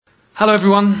Hello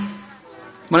everyone,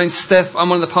 my name's Steph, I'm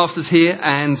one of the pastors here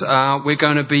and we're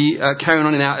going to be carrying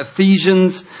on in our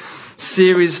Ephesians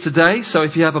series today. So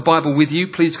if you have a Bible with you,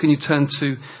 please can you turn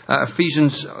to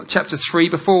Ephesians chapter 3.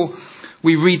 Before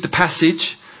we read the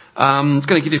passage, I'm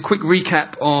going to give you a quick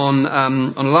recap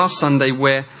on last Sunday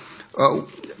where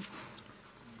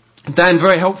Dan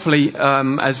very helpfully,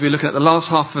 as we were looking at the last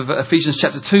half of Ephesians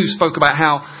chapter 2, spoke about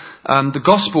how the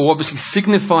gospel, obviously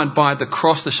signified by the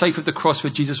cross, the shape of the cross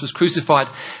where Jesus was crucified,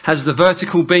 has the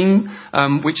vertical beam,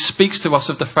 which speaks to us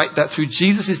of the fact that through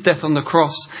Jesus' death on the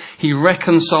cross, he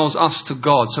reconciles us to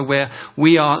God. So where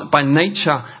we are by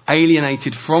nature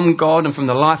alienated from God and from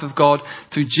the life of God,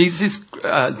 through Jesus'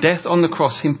 death on the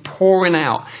cross, him pouring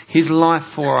out his life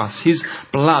for us, his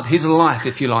blood, his life,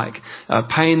 if you like,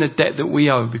 paying the debt that we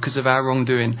owe because of our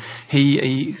wrongdoing.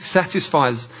 He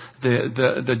satisfies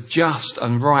the just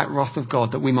and right wrath of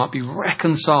God, that we might be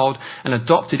reconciled and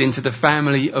adopted into the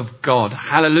family of God.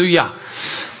 Hallelujah.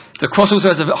 The cross also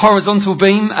has a horizontal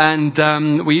beam,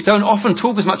 and we don't often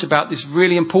talk as much about this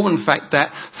really important fact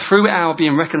that through our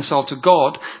being reconciled to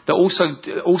God, that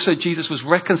also Jesus was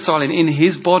reconciling in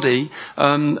his body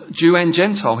Jew and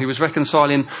Gentile. He was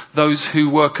reconciling those who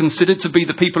were considered to be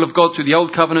the people of God through the Old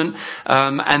Covenant,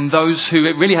 and those who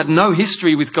really had no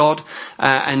history with God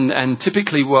and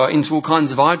typically were into all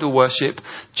kinds of idol worship.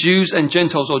 Jews and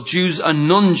Gentiles, or Jews and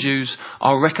non-Jews,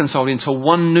 are reconciled into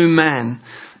one new man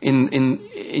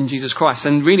in Jesus Christ.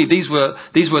 And really these were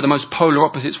the most polar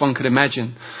opposites one could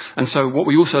imagine. And so what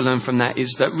we also learn from that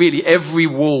is that really every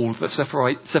wall that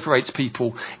separates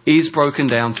people is broken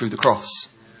down through the cross.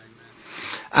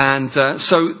 And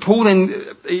so Paul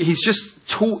then, he's just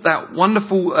taught that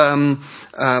wonderful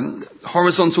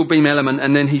horizontal beam element,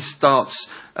 and then he starts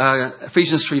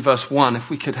Ephesians 3 verse 1, if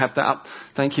we could have that up.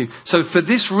 Thank you. So for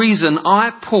this reason,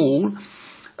 I, Paul,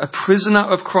 a prisoner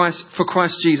of Christ, for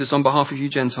Christ Jesus, on behalf of you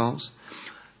Gentiles,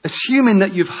 assuming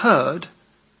that you've heard.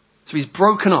 So he's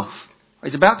broken off.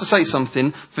 He's about to say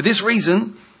something. For this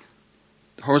reason,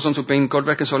 the horizontal being God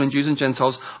reconciling Jews and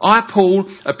Gentiles. I,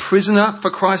 Paul, a prisoner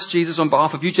for Christ Jesus, on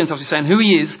behalf of you Gentiles. He's saying who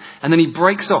he is, and then he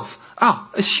breaks off.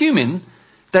 Assuming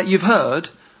that you've heard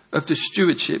of the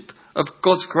stewardship of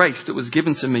God's grace that was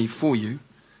given to me for you.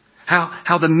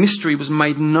 How the mystery was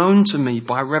made known to me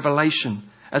by revelation,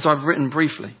 as I've written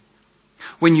briefly.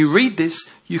 When you read this,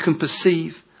 you can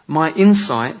perceive my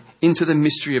insight into the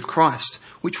mystery of Christ,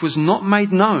 which was not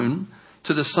made known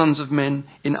to the sons of men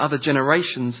in other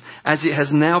generations, as it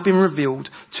has now been revealed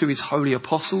to his holy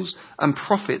apostles and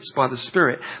prophets by the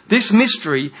Spirit. This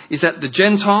mystery is that the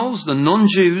Gentiles, the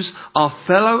non-Jews, are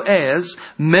fellow heirs,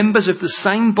 members of the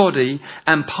same body,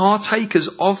 and partakers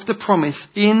of the promise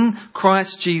in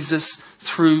Christ Jesus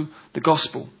through the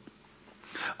gospel.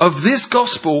 Of this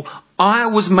gospel, I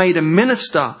was made a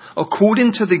minister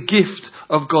according to the gift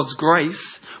of God's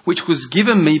grace, which was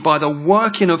given me by the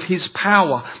working of his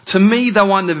power. To me,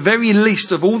 though I'm the very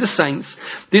least of all the saints,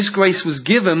 this grace was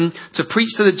given to preach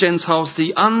to the Gentiles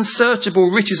the unsearchable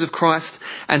riches of Christ,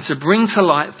 and to bring to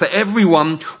light for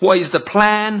everyone what is the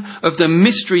plan of the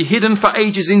mystery hidden for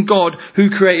ages in God,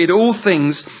 who created all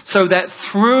things, so that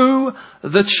through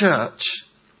the church,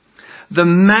 the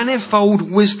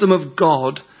manifold wisdom of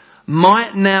God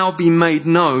might now be made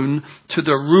known to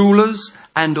the rulers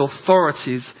and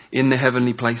authorities in the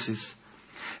heavenly places.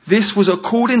 This was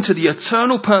according to the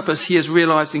eternal purpose he has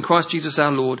realized in Christ Jesus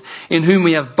our Lord, in whom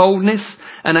we have boldness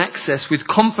and access with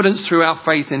confidence through our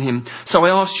faith in him. So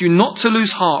I ask you not to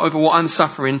lose heart over what I'm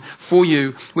suffering for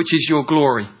you, which is your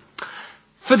glory.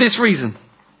 For this reason,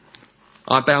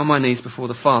 I bow my knees before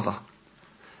the Father.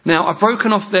 Now, I've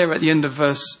broken off there at the end of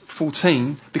verse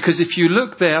 14, because if you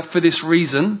look there, for this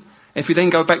reason, if you then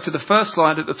go back to the first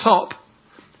slide at the top,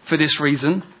 for this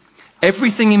reason,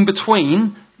 everything in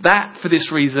between that for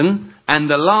this reason and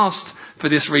the last for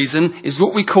this reason is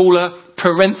what we call a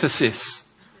parenthesis.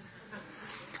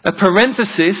 A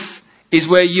parenthesis is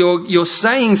where you're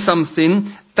saying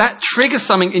something that triggers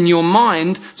something in your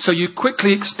mind, so you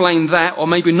quickly explain that, or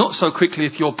maybe not so quickly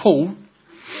if you're Paul.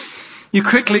 You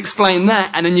quickly explain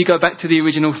that, and then you go back to the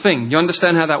original thing. You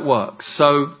understand how that works.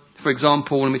 So, for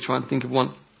example, let me try and think of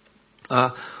one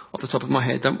off the top of my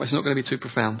head. It's not going to be too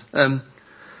profound. I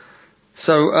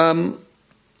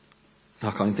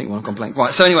can't even think of one. I've gone blank.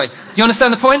 Right, so anyway, you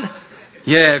understand the point?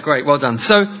 Yeah, great, well done.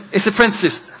 So, it's a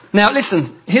parenthesis. Now,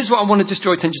 listen, here's what I want to just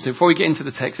draw attention to before we get into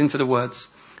the text, into the words.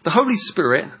 The Holy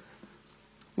Spirit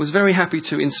was very happy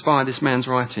to inspire this man's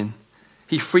writing.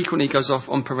 He frequently goes off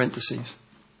on parentheses.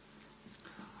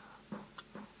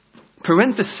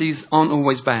 Parentheses aren't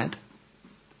always bad.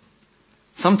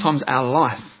 Sometimes our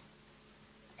life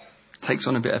takes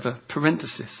on a bit of a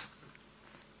parenthesis.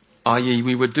 i.e.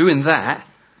 we were doing that,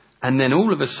 and then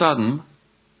all of a sudden,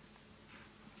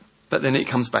 but then it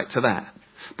comes back to that.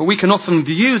 But we can often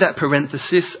view that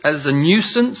parenthesis as a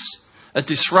nuisance, a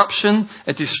disruption,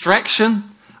 a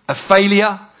distraction, a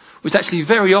failure, which actually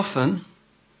very often,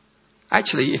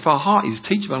 if our heart is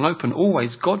teachable and open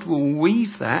always, God will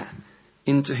weave that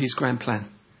into his grand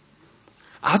plan.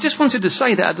 I just wanted to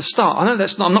say that at the start. I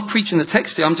know I'm not preaching the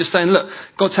text here. I'm just saying, look,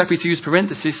 God's happy to use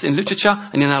parenthesis in literature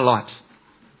and in our lives.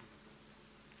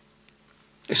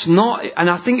 It's not, and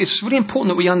I think it's really important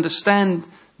that we understand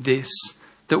this,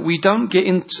 that we don't get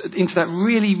into that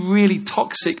really, really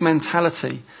toxic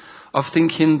mentality of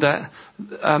thinking that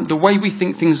the way we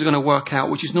think things are going to work out,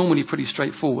 which is normally pretty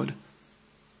straightforward,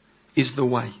 is the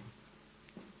way.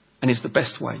 And is the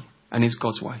best way. And is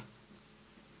God's way.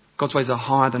 God's ways are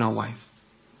higher than our ways.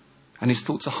 And his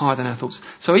thoughts are higher than our thoughts.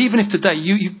 So even if today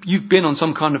you've been on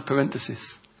some kind of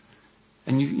parenthesis,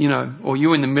 and you know, or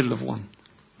you're in the middle of one,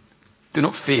 do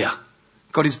not fear.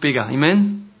 God is bigger.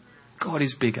 Amen? God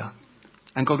is bigger.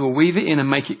 And God will weave it in and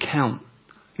make it count.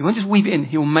 He won't just weave it in,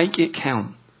 he'll make it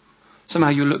count. Somehow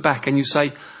you look back and you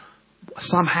say,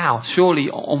 somehow, surely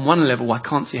on one level I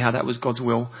can't see how that was God's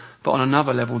will, but on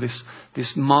another level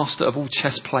this master of all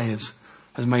chess players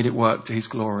has made it work to his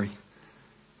glory.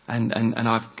 And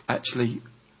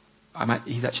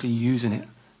he's actually using it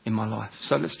in my life.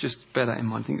 So let's just bear that in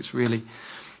mind. I think it's really,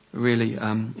 really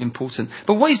important.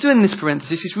 But what he's doing in this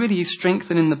parenthesis is really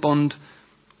strengthening the bond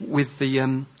with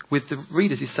the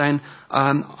readers. He's saying,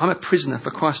 I'm a prisoner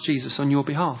for Christ Jesus on your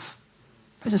behalf.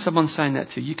 Imagine someone saying that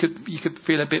to you. You could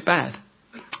feel a bit bad.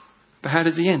 But how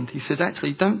does he end? He says,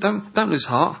 actually, don't lose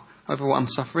heart over what I'm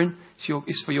suffering.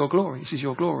 It's for your glory. This is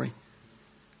your glory.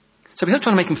 So he's not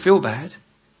trying to make him feel bad.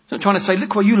 He's not trying to say,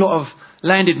 look what you lot have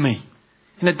landed me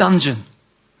in a dungeon.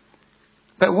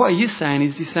 But what he is saying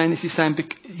is he's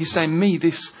saying me,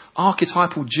 this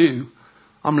archetypal Jew,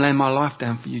 I'm laying my life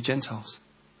down for you Gentiles.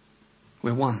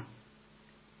 We're one.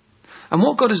 And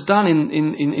what God has done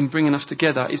in bringing us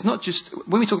together is not just,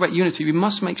 when we talk about unity, we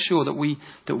must make sure that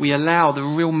we allow the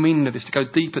real meaning of this to go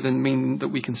deeper than meaning that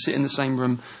we can sit in the same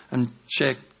room and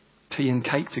share tea and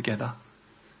cake together.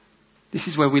 This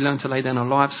is where we learn to lay down our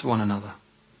lives for one another.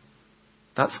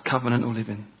 That's covenantal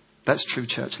living. That's true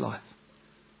church life.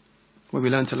 Where we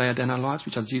learn to lay down our lives,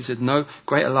 which as Jesus said, no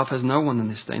greater love has no one than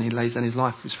this, and he lays down his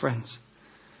life for his friends.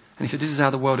 And he said, this is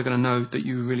how the world are going to know that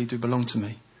you really do belong to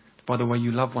me, by the way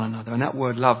you love one another. And that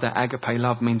word love, that agape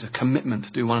love, means a commitment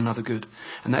to do one another good.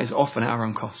 And that is often at our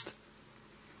own cost.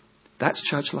 That's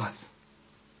church life.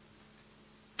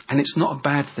 And it's not a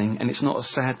bad thing, and it's not a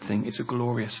sad thing, it's a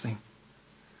glorious thing.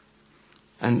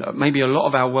 And maybe a lot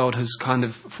of our world has kind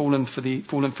of fallen for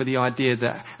the idea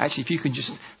that actually if you can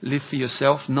just live for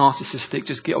yourself, narcissistic,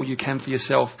 just get all you can for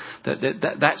yourself,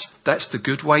 that's the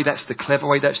good way, that's the clever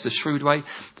way, that's the shrewd way.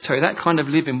 So that kind of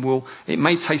living it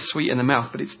may taste sweet in the mouth,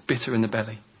 but it's bitter in the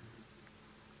belly.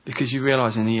 Because you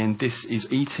realise in the end, this is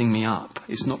eating me up.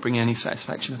 It's not bringing any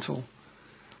satisfaction at all.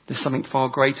 There's something far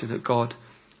greater that God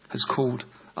has called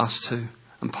us to.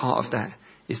 And part of that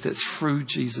is that through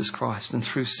Jesus Christ and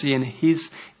through seeing his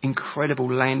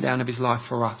incredible laying down of his life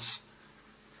for us,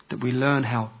 that we learn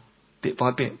how, bit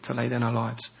by bit, to lay down our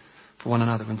lives for one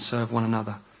another and serve one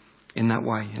another in that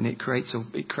way. And it creates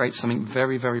something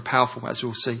very, very powerful, as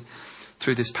we'll see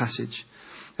through this passage.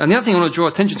 And the other thing I want to draw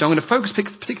attention to, I'm going to focus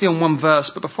particularly on one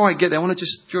verse, but before I get there, I want to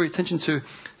just draw your attention to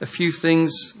a few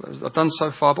things I've done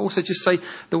so far, but also just say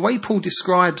the way Paul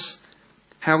describes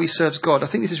how he serves God.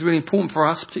 I think this is really important for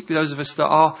us, particularly those of us that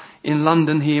are in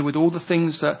London here, with all the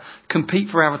things that compete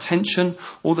for our attention,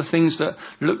 all the things that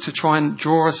look to try and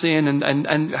draw us in,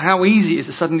 and how easy it is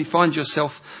to suddenly find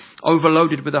yourself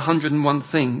overloaded with 101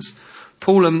 things.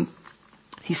 Paul,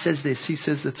 he says this. He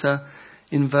says that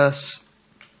in verse...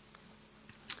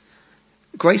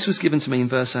 Grace was given to me in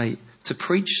verse 8 to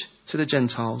preach to the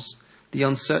Gentiles the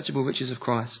unsearchable riches of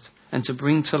Christ and to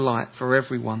bring to light for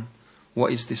everyone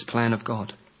what is this plan of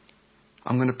God.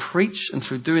 I'm going to preach, and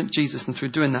through doing Jesus and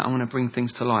through doing that, I'm going to bring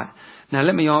things to light. Now,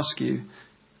 let me ask you,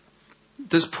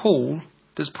 does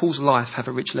Paul's life have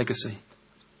a rich legacy?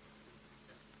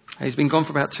 He's been gone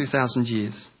for about 2,000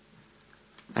 years,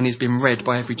 and he's been read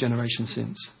by every generation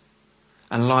since.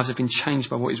 And lives have been changed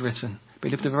by what he's written. But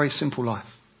he lived a very simple life.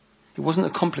 It wasn't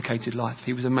a complicated life.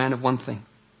 He was a man of one thing.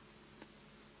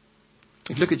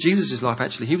 If you look at Jesus' life,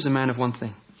 actually, he was a man of one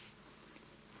thing.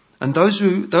 And those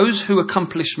who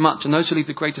accomplish much and those who leave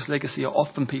the greatest legacy are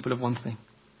often people of one thing.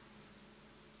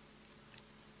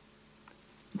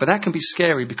 But that can be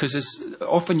scary because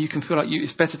often you can feel like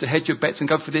it's better to hedge your bets and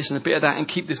go for this and a bit of that and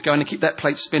keep this going and keep that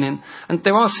plate spinning. And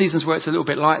there are seasons where it's a little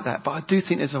bit like that. But I do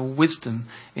think there's a wisdom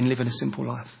in living a simple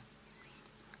life.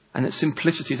 And that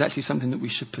simplicity is actually something that we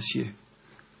should pursue.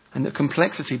 And that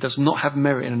complexity does not have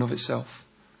merit in and of itself.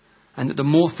 And that the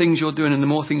more things you're doing and the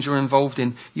more things you're involved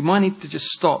in, you might need to just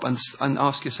stop and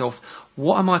ask yourself,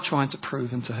 what am I trying to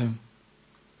prove and to whom?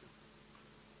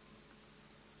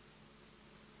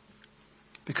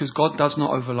 Because God does not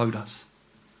overload us.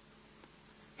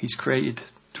 He's created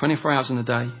 24 hours in a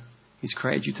day. He's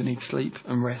created you to need sleep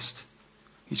and rest.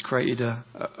 He's created a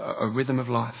rhythm of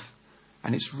life.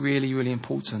 And it's really, really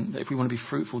important that if we want to be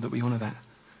fruitful, that we honour that.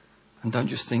 And don't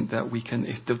just think that we can,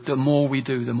 if the more we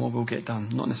do, the more we'll get done.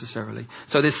 Not necessarily.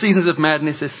 So there's seasons of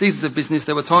madness, there's seasons of business.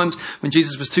 There were times when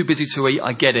Jesus was too busy to eat.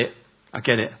 I get it.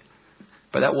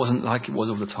 But that wasn't like it was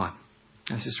all the time.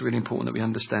 It's just really important that we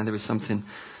understand there is something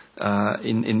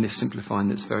in this simplifying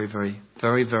that's very, very,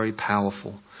 very, very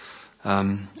powerful.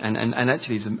 And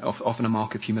actually is often a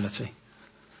mark of humility.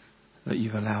 That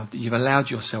you've allowed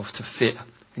yourself to fit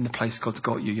in the place God's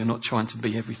got you. You're not trying to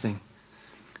be everything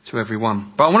to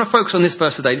everyone. But I want to focus on this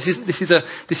verse today.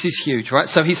 This is huge, right?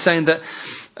 So he's saying that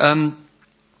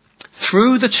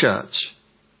through the church,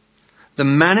 the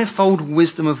manifold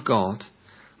wisdom of God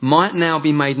might now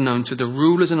be made known to the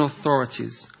rulers and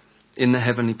authorities in the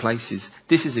heavenly places.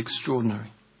 This is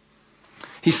extraordinary.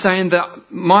 He's saying that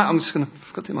I'm just going to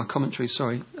forgot to do my commentary.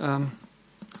 Sorry. Hope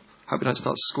I don't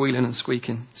start squealing and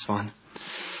squeaking. It's fine.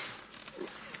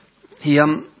 He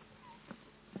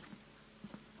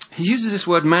uses this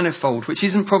word manifold, which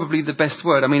isn't probably the best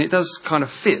word. I mean, it does kind of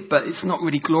fit, but it's not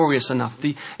really glorious enough.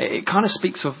 It kind of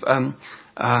speaks of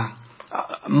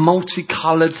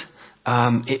multicoloured.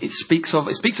 It speaks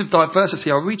of diversity.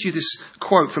 I'll read you this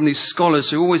quote from these scholars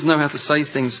who always know how to say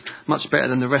things much better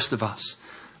than the rest of us.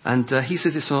 And he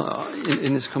says this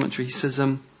in this commentary. He says,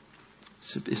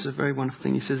 it's a very wonderful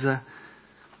thing. He says,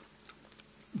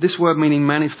 this word meaning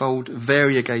manifold,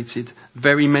 variegated,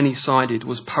 very many-sided,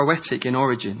 was poetic in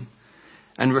origin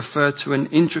and referred to an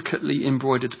intricately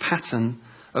embroidered pattern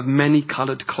of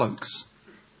many-coloured cloaks,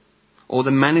 or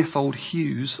the manifold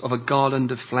hues of a garland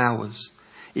of flowers.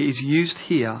 It is used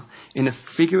here in a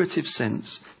figurative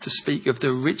sense to speak of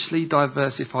the richly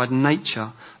diversified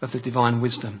nature of the divine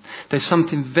wisdom. There's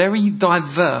something very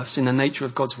diverse in the nature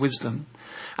of God's wisdom.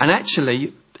 And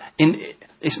actually,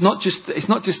 it's not just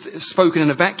spoken in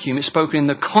a vacuum. It's spoken in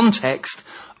the context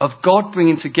of God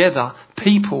bringing together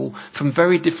people from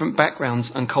very different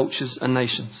backgrounds and cultures and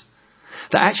nations.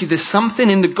 That actually there's something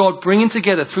in the God bringing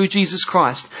together through Jesus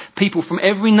Christ people from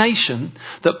every nation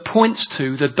that points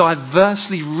to the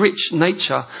diversely rich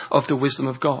nature of the wisdom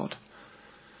of God.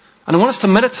 And I want us to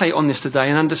meditate on this today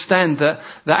and understand that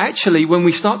actually when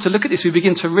we start to look at this, we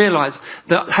begin to realise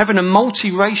that having a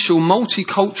multiracial,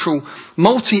 multicultural,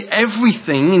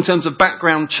 multi-everything in terms of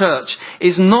background church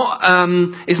is not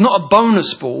a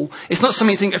bonus ball. It's not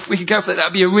something you think if we could go for that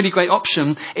would be a really great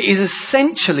option. It is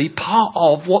essentially part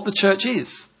of what the church is.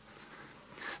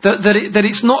 That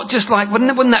it's not just like, wouldn't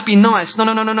that be nice? No.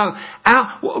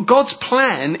 God's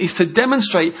plan is to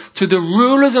demonstrate to the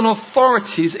rulers and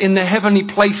authorities in the heavenly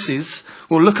places,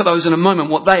 we'll look at those in a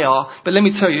moment, what they are, but let me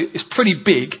tell you, it's pretty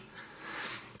big.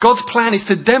 God's plan is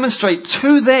to demonstrate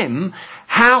to them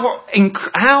how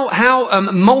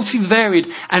multivaried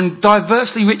and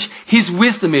diversely rich His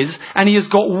wisdom is, and He has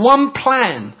got one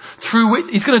plan through which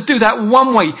He's going to do that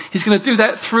one way. He's going to do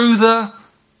that through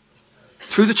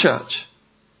the church.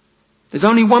 There's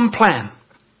only one plan.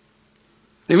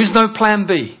 There is no plan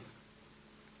B.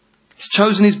 He's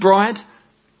chosen His bride.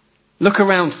 Look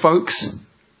around, folks.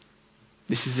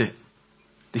 This is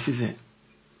it.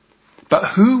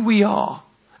 But who we are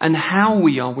and how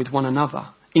we are with one another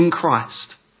in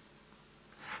Christ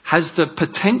has the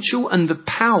potential and the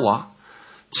power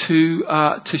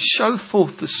to show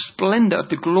forth the splendour of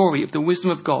the glory of the wisdom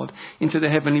of God into the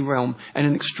heavenly realm in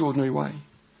an extraordinary way.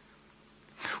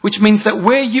 Which means that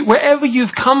wherever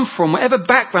you've come from, whatever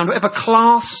background, whatever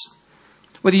class,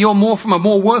 whether you're more from a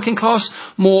more working class,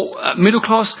 more middle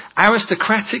class,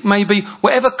 aristocratic maybe,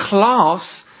 whatever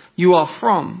class you are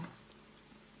from,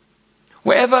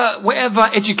 whatever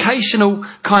educational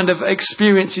kind of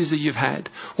experiences that you've had,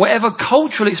 whatever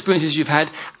cultural experiences you've had,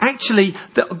 actually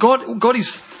God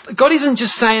isn't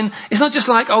just saying, it's not just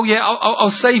like, oh yeah, I'll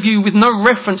save you with no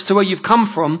reference to where you've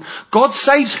come from. God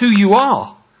saves who you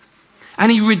are. And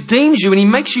He redeems you and He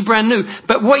makes you brand new.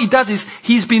 But what He does is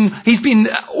He's been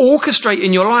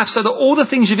orchestrating your life so that all the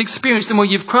things you've experienced and where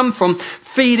you've come from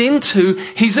feed into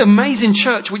His amazing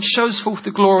church, which shows forth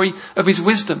the glory of His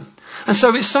wisdom. And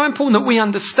so it's so important that we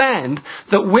understand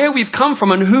that where we've come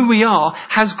from and who we are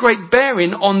has great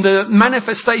bearing on the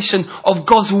manifestation of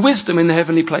God's wisdom in the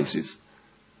heavenly places.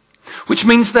 Which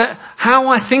means that how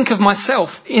I think of myself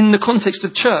in the context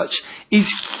of church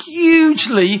is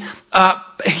hugely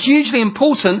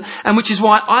important, and which is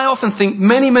why I often think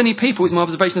many people, is my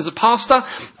observation as a pastor,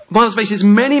 my observation is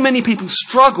many people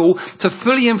struggle to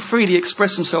fully and freely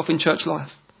express themselves in church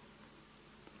life.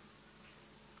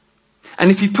 And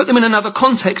if you put them in another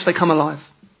context, they come alive.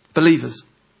 Believers.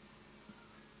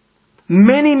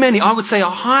 Many, I would say a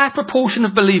high proportion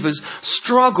of believers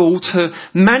struggle to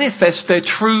manifest their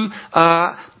true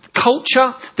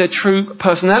culture, their true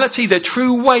personality, their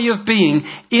true way of being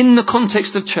in the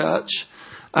context of church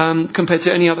compared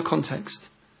to any other context.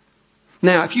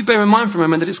 Now, if you bear in mind for a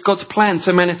moment that it's God's plan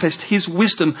to manifest His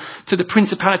wisdom to the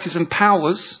principalities and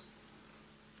powers,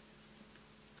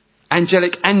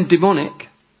 angelic and demonic,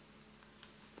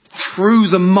 through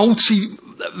the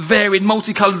multi-varied,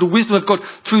 multicoloured wisdom of God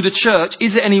through the church,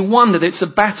 is it any wonder that it's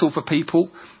a battle for people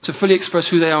to fully express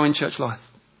who they are in church life?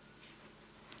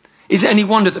 Is it any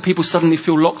wonder that people suddenly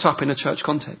feel locked up in a church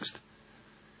context?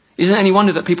 Is it any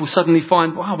wonder that people suddenly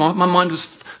find, wow, my mind was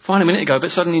fine a minute ago, but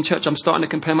suddenly in church I'm starting to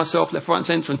compare myself left, right and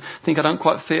centre and think I don't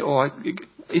quite fit?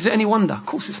 Is it any wonder? Of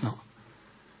course it's not.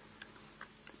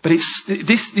 But this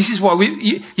is why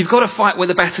you've got to fight where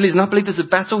the battle is. And I believe there's a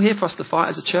battle here for us to fight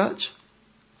as a church.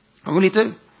 I really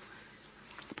do.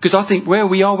 Because I think where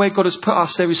we are, where God has put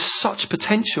us, there is such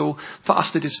potential for us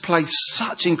to display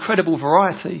such incredible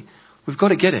variety. We've got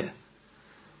to get it.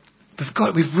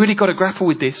 We've really got to grapple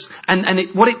with this. You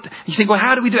think, well,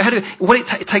 how do we do it?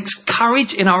 It takes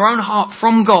courage in our own heart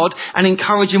from God and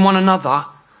encouraging one another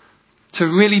to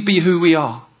really be who we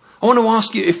are. I want to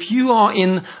ask you, if you are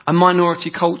in a minority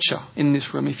culture in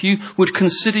this room, if you would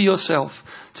consider yourself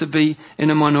to be in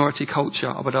a minority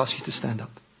culture, I would ask you to stand up.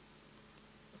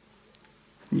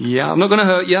 Yeah, I'm not going to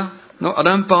hurt you. No, I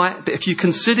don't bite. But if you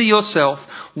consider yourself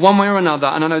one way or another,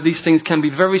 and I know these things can be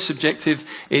very subjective,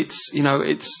 but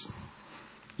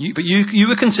you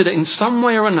would consider in some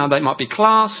way or another, it might be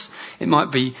class, it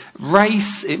might be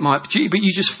race, but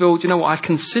you just feel, do you know what, I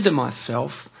consider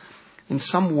myself in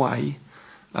some way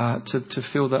to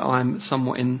feel that I'm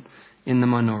somewhat in the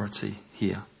minority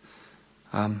here.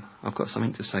 I've got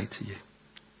something to say to you.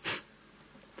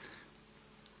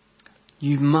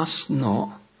 You must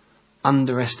not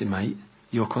underestimate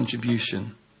your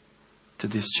contribution to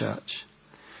this church.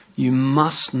 You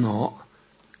must not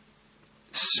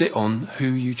sit on who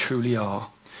you truly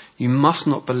are. You must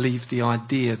not believe the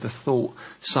idea, the thought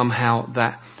somehow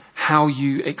that how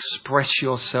you express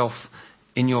yourself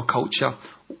in your culture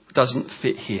doesn't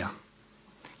fit here.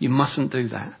 You mustn't do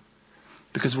that.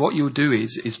 Because what you'll do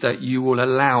is that you will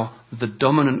allow the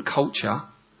dominant culture,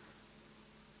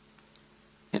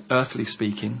 earthly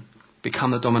speaking,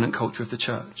 become the dominant culture of the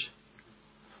church.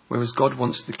 Whereas God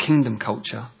wants the kingdom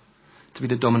culture to be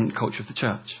the dominant culture of the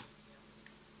church.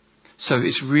 So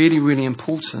it's really, really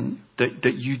important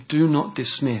that you do not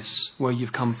dismiss where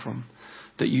you've come from.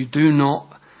 That you do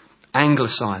not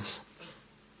anglicise.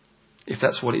 If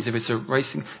that's what it is, if it's a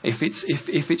racing, if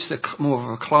it's more of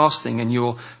a class thing, and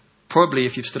you're probably,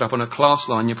 if you've stood up on a class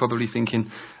line, you're probably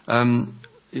thinking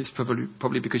it's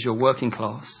probably because you're working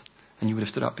class, and you would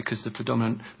have stood up because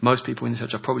most people in the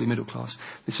church are probably middle class.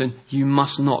 Listen, you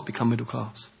must not become middle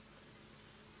class.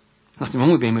 Nothing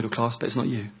wrong with being middle class, but it's not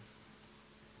you.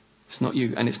 It's not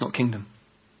you, and it's not kingdom.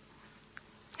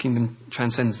 Kingdom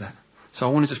transcends that. So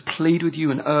I want to just plead with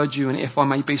you and urge you, and if I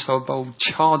may be so bold,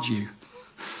 charge you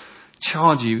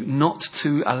not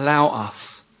to allow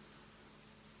us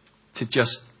to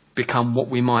just become what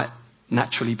we might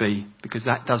naturally be, because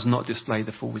that does not display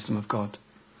the full wisdom of God.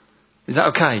 Is that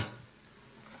okay?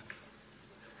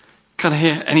 Can't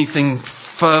hear anything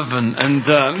fervent and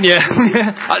I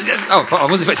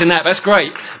wasn't expecting that. That's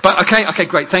great. But okay,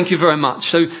 great. Thank you very much.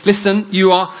 So listen,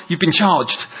 you've been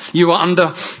charged. You are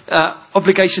under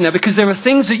obligation now, because there are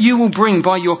things that you will bring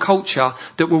by your culture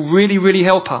that will really, really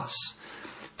help us.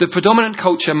 The predominant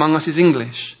culture among us is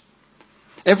English.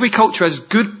 Every culture has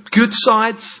good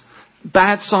sides,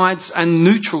 bad sides, and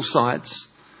neutral sides.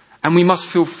 And we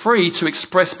must feel free to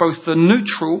express both the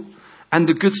neutral and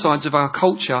the good sides of our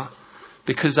culture,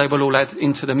 because they will all add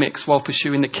into the mix while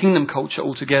pursuing the kingdom culture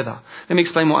altogether. Let me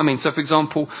explain what I mean. So, for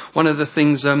example, one of the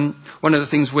things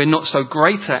we're not so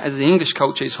great at as the English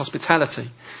culture is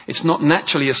hospitality. It's not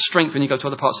naturally a strength when you go to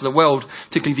other parts of the world,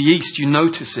 particularly the East. You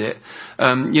notice it.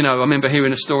 I remember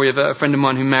hearing a story of a friend of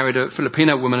mine who married a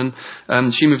Filipino woman,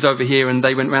 and she moved over here, and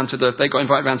they got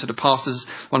invited round to the pastors,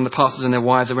 one of the pastors and their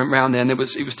wives. They went round there, and it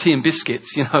was tea and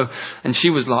biscuits, and she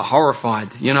was like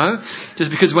horrified,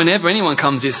 just because whenever anyone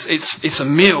comes, it's a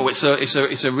meal. It's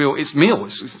meal.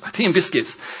 It's tea and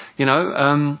biscuits,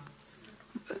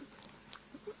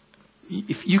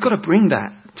 If you've got to bring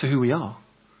that to who we are.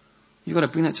 You've got to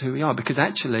bring that to who we are, because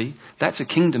actually that's a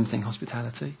kingdom thing,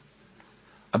 hospitality.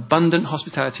 Abundant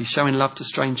hospitality, showing love to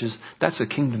strangers, that's a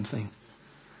kingdom thing.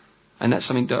 And that's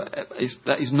something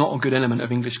that is not a good element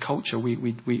of English culture.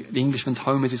 The Englishman's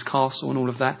home is his castle and all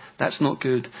of that. That's not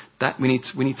good. That we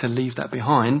need to leave that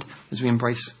behind as we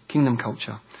embrace kingdom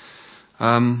culture.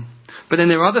 But then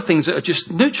there are other things that are just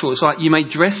neutral. It's like you may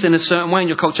dress in a certain way in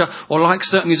your culture, or like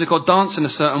certain music, or dance in a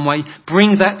certain way.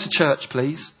 Bring that to church,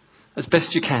 please, as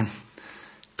best you can.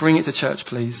 Bring it to church,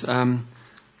 please,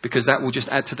 because that will just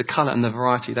add to the colour and the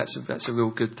variety. That's a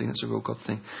real good thing. That's a real God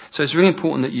thing. So it's really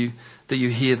important that you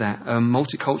hear that.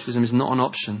 Multiculturalism is not an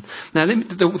option. Now,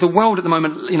 the world at the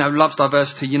moment, loves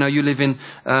diversity. You live in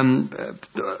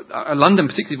London,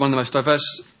 particularly one of the most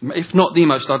diverse, if not the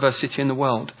most diverse city in the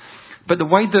world. But the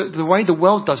way the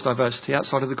world does diversity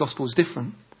outside of the gospel is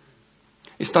different.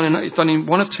 It's done in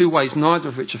one of two ways, neither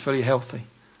of which are fully healthy.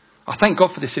 I thank God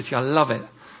for this city. I love it.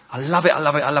 I love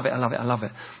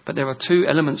it. But there are two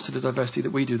elements to the diversity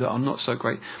that we do that are not so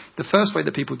great. The first way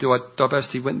that people do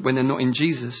diversity when they're not in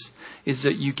Jesus is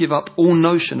that you give up all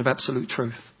notion of absolute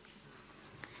truth.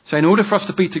 So in order for us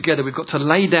to be together, we've got to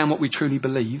lay down what we truly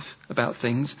believe about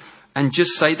things and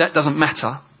just say that doesn't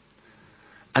matter,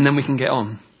 and then we can get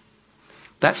on.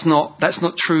 That's not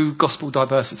true gospel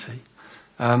diversity.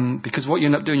 Because what you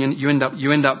end up doing, you end up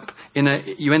in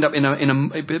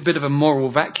a bit of a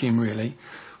moral vacuum, really,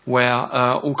 where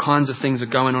all kinds of things are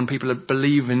going on. People are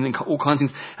believing in all kinds of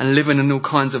things and living in all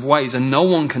kinds of ways, and no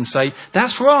one can say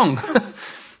that's wrong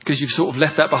because you've sort of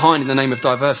left that behind in the name of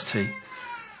diversity.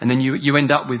 And then you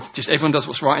end up with just everyone does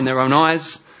what's right in their own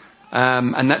eyes,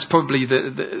 and that's probably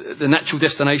the natural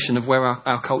destination of where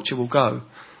our culture will go.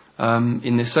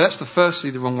 In this. So that's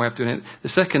the wrong way of doing it. The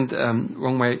second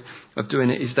wrong way of doing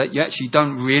it is that you actually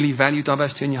don't really value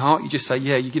diversity in your heart. You just say,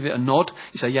 yeah, you give it a nod.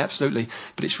 You say, yeah, absolutely.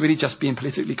 But it's really just being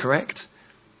politically correct.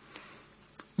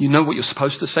 You know what you're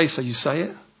supposed to say, so you say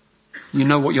it. You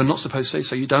know what you're not supposed to say,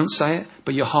 so you don't say it.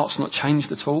 But your heart's not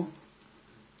changed at all. Do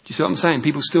you see what I'm saying?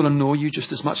 People still annoy you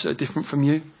just as much that are different from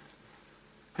you.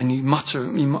 And you mutter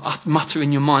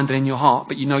in your mind and in your heart,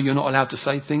 but you know you're not allowed to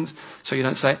say things, so you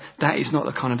don't say it. That is not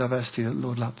the kind of diversity that the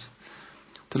Lord loves.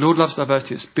 The Lord loves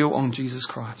diversity that's built on Jesus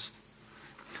Christ.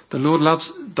 The Lord loves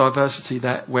diversity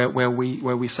that where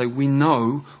we say we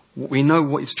know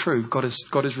what is true. God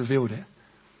has revealed it.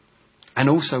 And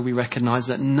also we recognise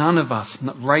that none of us,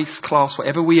 race, class,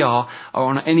 whatever we are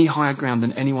on any higher ground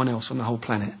than anyone else on the whole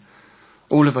planet.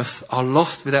 All of us are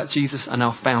lost without Jesus and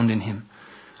are found in him.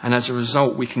 And as a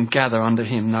result, we can gather under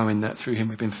him, knowing that through him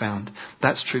we've been found.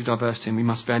 That's true diversity, and we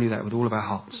must value that with all of our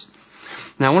hearts.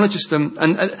 Now, I want to just...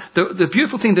 the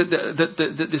beautiful thing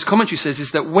that this commentary says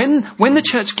is that when the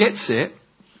church gets it,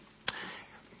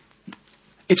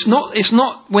 it's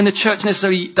not when the church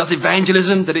necessarily does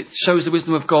evangelism that it shows the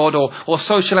wisdom of God or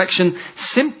social action,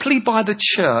 simply by the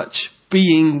church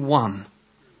being one.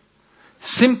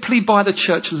 Simply by the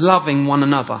church loving one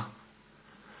another.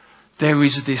 There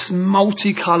is this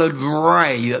multicoloured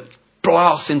ray that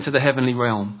blasts into the heavenly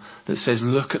realm that says,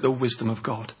 look at the wisdom of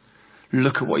God.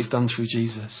 Look at what he's done through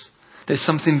Jesus. There's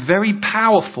something very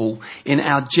powerful in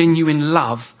our genuine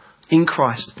love in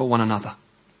Christ for one another.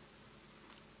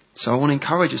 So I want to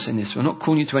encourage us in this. We're not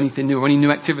calling you to anything new or any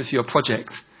new activity or project.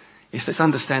 Let's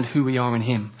understand who we are in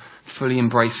him. Fully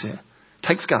embrace it.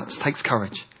 Takes guts, takes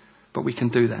courage. But we can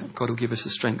do that. God will give us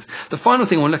the strength. The final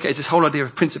thing I want to look at is this whole idea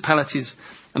of principalities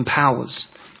and powers,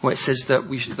 where it says that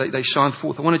they shine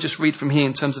forth. I want to just read from here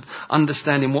in terms of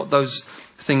understanding what those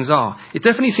things are. It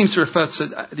definitely seems to refer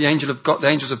to the angels of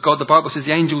God. The Bible says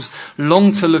the angels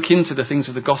long to look into the things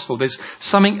of the gospel. There's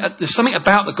something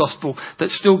about the gospel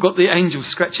that's still got the angels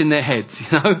scratching their heads,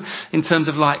 in terms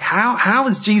of like, how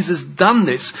has Jesus done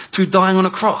this through dying on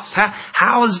a cross?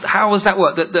 How has that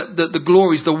worked? The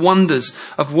glories, the wonders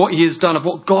of what he has done, of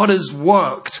what God has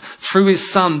worked through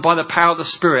his Son by the power of the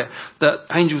Spirit, that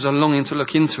angels are longing to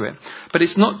look into it. But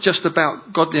it's not just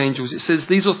about godly angels. It says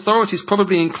these authorities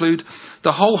probably include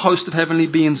the whole host of heavenly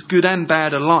beings, good and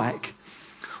bad alike,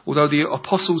 Although the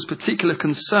apostles' particular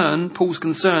concern, Paul's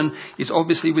concern, is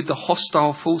obviously with the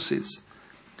hostile forces.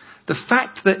 The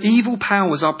fact that evil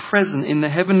powers are present in the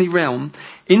heavenly realm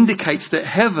indicates that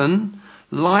heaven,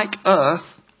 like earth,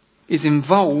 is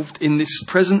involved in this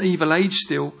present evil age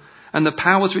still, and the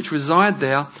powers which reside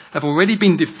there have already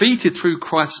been defeated through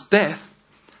Christ's death,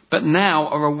 but now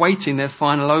are awaiting their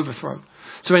final overthrow.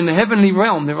 So in the heavenly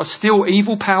realm, there are still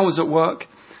evil powers at work,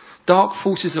 dark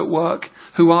forces at work,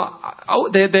 who are,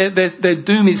 their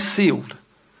doom is sealed.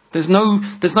 There's no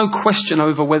question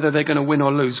over whether they're going to win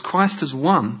or lose. Christ has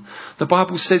won. The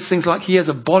Bible says things like he has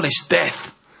abolished death.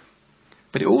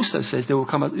 But it also says there will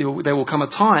come a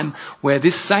time where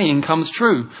this saying comes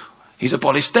true. He's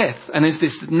abolished death. And there's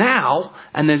this now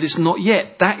and there's this not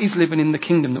yet. That is living in the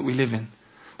kingdom that we live in.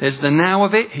 There's the now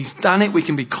of it. He's done it. We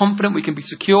can be confident. We can be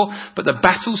secure. But the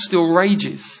battle still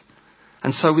rages.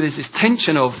 And so there's this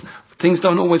tension of things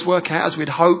don't always work out as we'd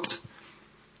hoped.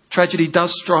 Tragedy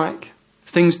does strike.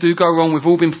 Things do go wrong. We've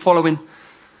all been following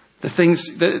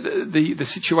the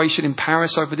situation in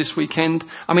Paris over this weekend.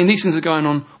 I mean, these things are going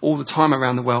on all the time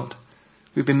around the world.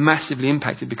 We've been massively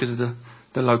impacted because of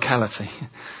the locality,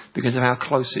 because of how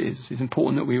close it is. It's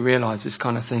important that we realise this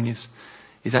kind of thing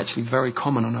is actually very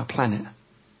common on our planet.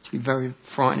 It's actually very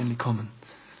frighteningly common.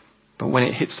 But when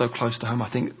it hits so close to home,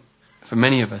 I think for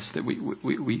many of us that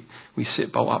we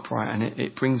sit bolt upright, and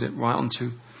it brings it right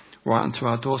onto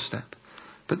our doorstep.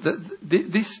 But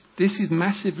this is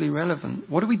massively relevant.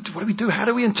 What do we do? How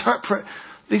do we interpret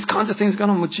these kinds of things going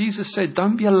on? Well, Jesus said,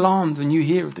 don't be alarmed when you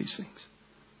hear of these things.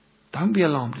 Don't be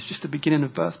alarmed. It's just the beginning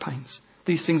of birth pains.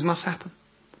 These things must happen.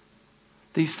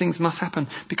 These things must happen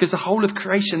because the whole of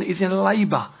creation is in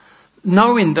labour,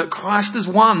 knowing that Christ has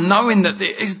won, knowing that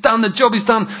it's done, the job is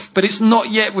done, but it's not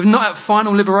yet. We're not at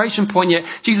final liberation point yet.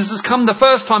 Jesus has come the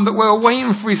first time, but we're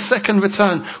waiting for his second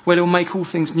return where he'll make all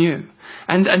things new.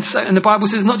 And the Bible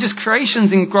says not just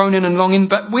creation's in groaning and longing,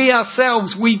 but we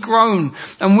ourselves, we groan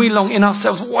and we long in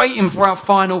ourselves, waiting for our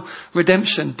final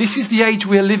redemption. This is the age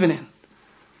we are living in.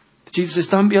 Jesus says,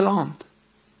 don't be alarmed.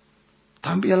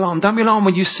 Don't be alarmed. Don't be alarmed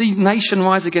when you see nation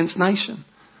rise against nation.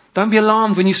 Don't be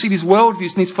alarmed when you see these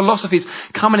worldviews and these philosophies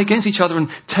coming against each other and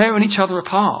tearing each other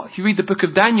apart. If you read the book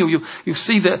of Daniel, you'll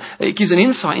see that it gives an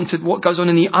insight into what goes on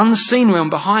in the unseen realm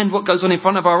behind what goes on in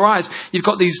front of our eyes. You've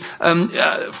got these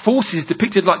forces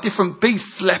depicted like different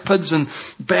beasts, leopards and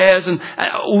bears, and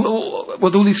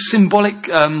with all these symbolic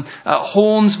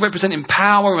horns representing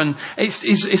power. And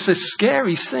it's a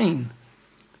scary scene.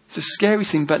 It's a scary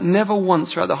scene, but never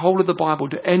once throughout the whole of the Bible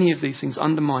do any of these things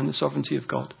undermine the sovereignty of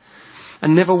God.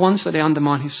 And never once do they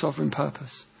undermine his sovereign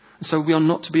purpose. And so we are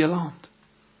not to be alarmed.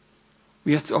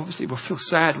 We have to, obviously, we'll feel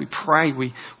sad, we pray,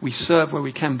 we serve where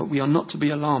we can, but we are not to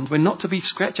be alarmed. We're not to be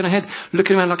scratching our head,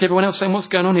 looking around like everyone else saying, what's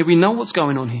going on here? We know what's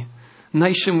going on here.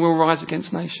 Nation will rise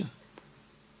against nation.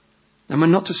 And we're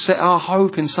not to set our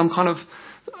hope in some kind of,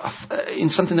 in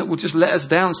something that will just let us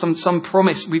down, some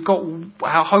promise.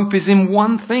 Our hope is in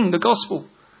one thing, the gospel.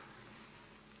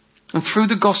 And through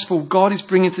the gospel, God is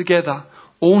bringing together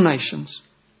all nations.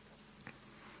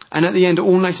 And at the end,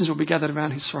 all nations will be gathered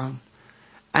around his throne.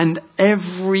 And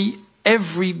every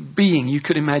being you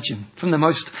could imagine, from the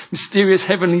most mysterious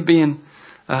heavenly being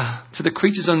to the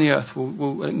creatures on the earth,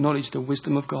 will acknowledge the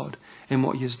wisdom of God in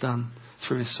what he has done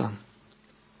through his Son.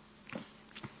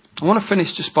 I want to finish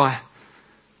just by,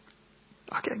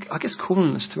 I guess,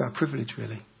 calling us to our privilege,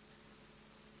 really.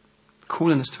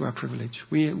 Calling us to our privilege.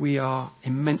 We are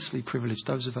immensely privileged,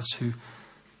 those of us who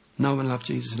know and love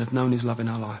Jesus and have known his love in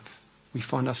our life. We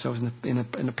find ourselves in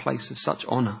a place of such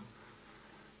honour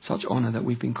that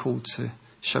we've been called to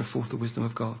show forth the wisdom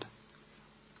of God.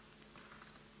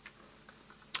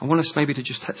 I want us maybe to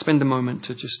just spend a moment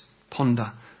to just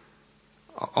ponder,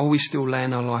 are we still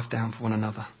laying our life down for one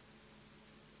another?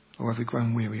 Or have we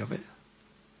grown weary of it?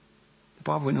 The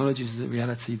Bible acknowledges the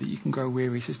reality that you can grow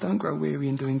weary. It says, don't grow weary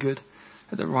in doing good.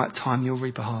 At the right time you'll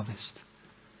reap a harvest.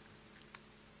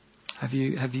 Have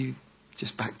you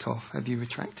just backed off? Have you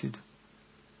retracted?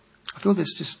 I feel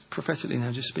this just prophetically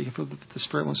now, just speak. I feel that the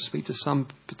Spirit wants to speak to some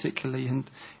particularly, and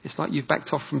it's like you've backed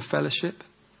off from fellowship.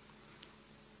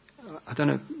 I don't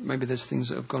know, maybe there's things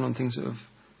that have gone on, things that have,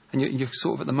 and you're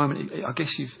sort of at the moment, I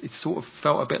guess it's sort of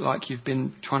felt a bit like you've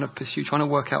been trying to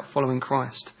work out following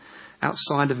Christ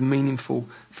outside of meaningful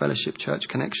fellowship, church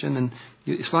connection, and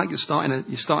it's like you're starting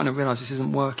to realise this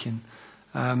isn't working.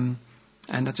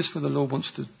 And I just feel the Lord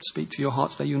wants to speak to your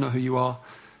hearts today. You know who you are.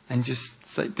 And just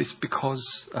say this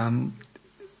because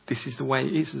this is the way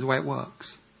it is. This is the way it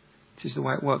works. This is the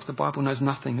way it works. The Bible knows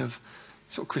nothing of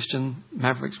sort of Christian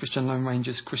mavericks, Christian lone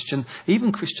rangers,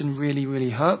 even Christian really,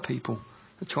 really hurt people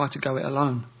that try to go it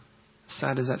alone.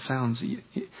 sad as that sounds,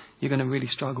 you're going to really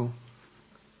struggle.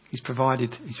 He's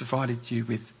provided you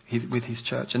with his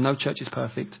church. And no church is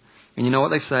perfect. And you know what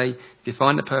they say? If you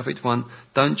find the perfect one,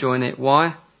 don't join it.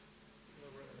 Why?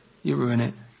 You ruin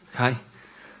it. Okay?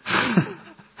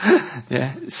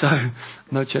 Yeah. So,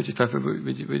 no church is perfect.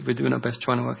 We're doing our best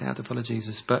trying to work out how to follow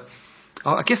Jesus. But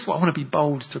I guess what I want to be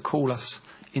bold to call us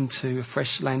into a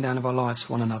fresh laying down of our lives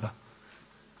for one another.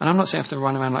 And I'm not saying you have to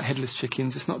run around like headless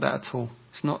chickens. It's not that at all.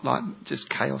 It's not like just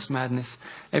chaos, madness.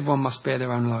 Everyone must bear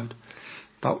their own load.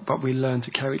 But we learn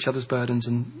to carry each other's burdens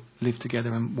and live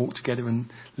together and walk together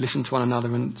and listen to one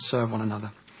another and serve one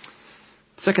another.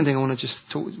 Second thing I want to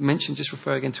just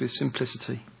refer again to is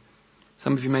simplicity.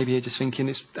 Some of you may be here just thinking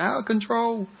it's out of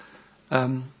control.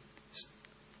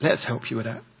 Let us help you with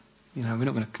that. We're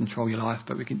not going to control your life,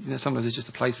 but we can. Sometimes it's just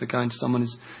a place for going to someone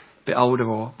who's a bit older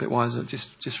or a bit wiser,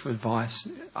 just for advice.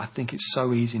 I think it's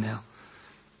so easy now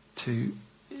to,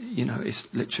 it's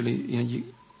literally,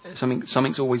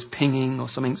 something's always pinging or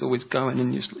something's always going,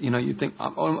 and you think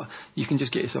you can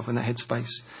just get yourself in that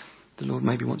headspace. The Lord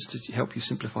maybe wants to help you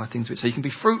simplify things so you can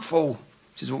be fruitful,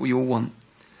 which is what we all want.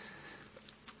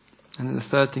 And then the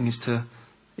third thing is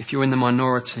if you're in the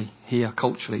minority here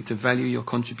culturally, to value your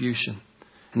contribution.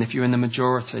 And if you're in the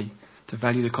majority, to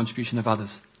value the contribution of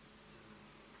others.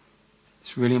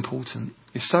 It's really important.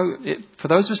 For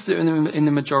those of us that are in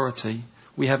the majority,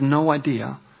 we have no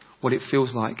idea what it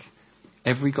feels like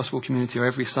every gospel community or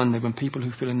every Sunday when people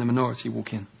who feel in the minority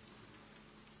walk in.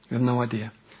 We have no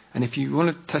idea. And if you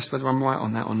want to test whether I'm right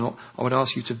on that or not, I would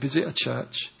ask you to visit a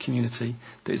church community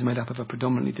that is made up of a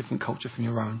predominantly different culture from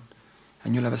your own.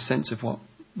 And you'll have a sense of what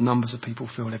numbers of people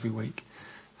feel every week.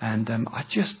 And I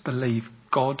just believe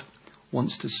God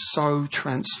wants to so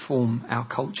transform our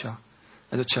culture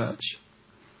as a church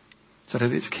so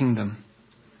that its kingdom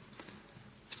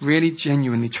really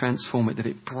genuinely transform it, that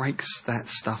it breaks that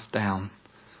stuff down.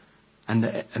 And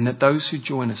that those who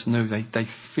join us know they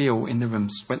feel in the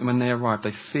rooms, when they arrive,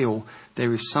 they feel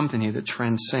there is something here that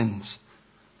transcends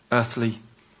earthly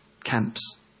camps.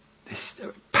 This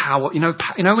power, when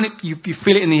you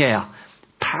feel it in the air,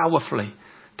 powerfully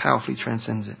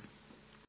transcends it.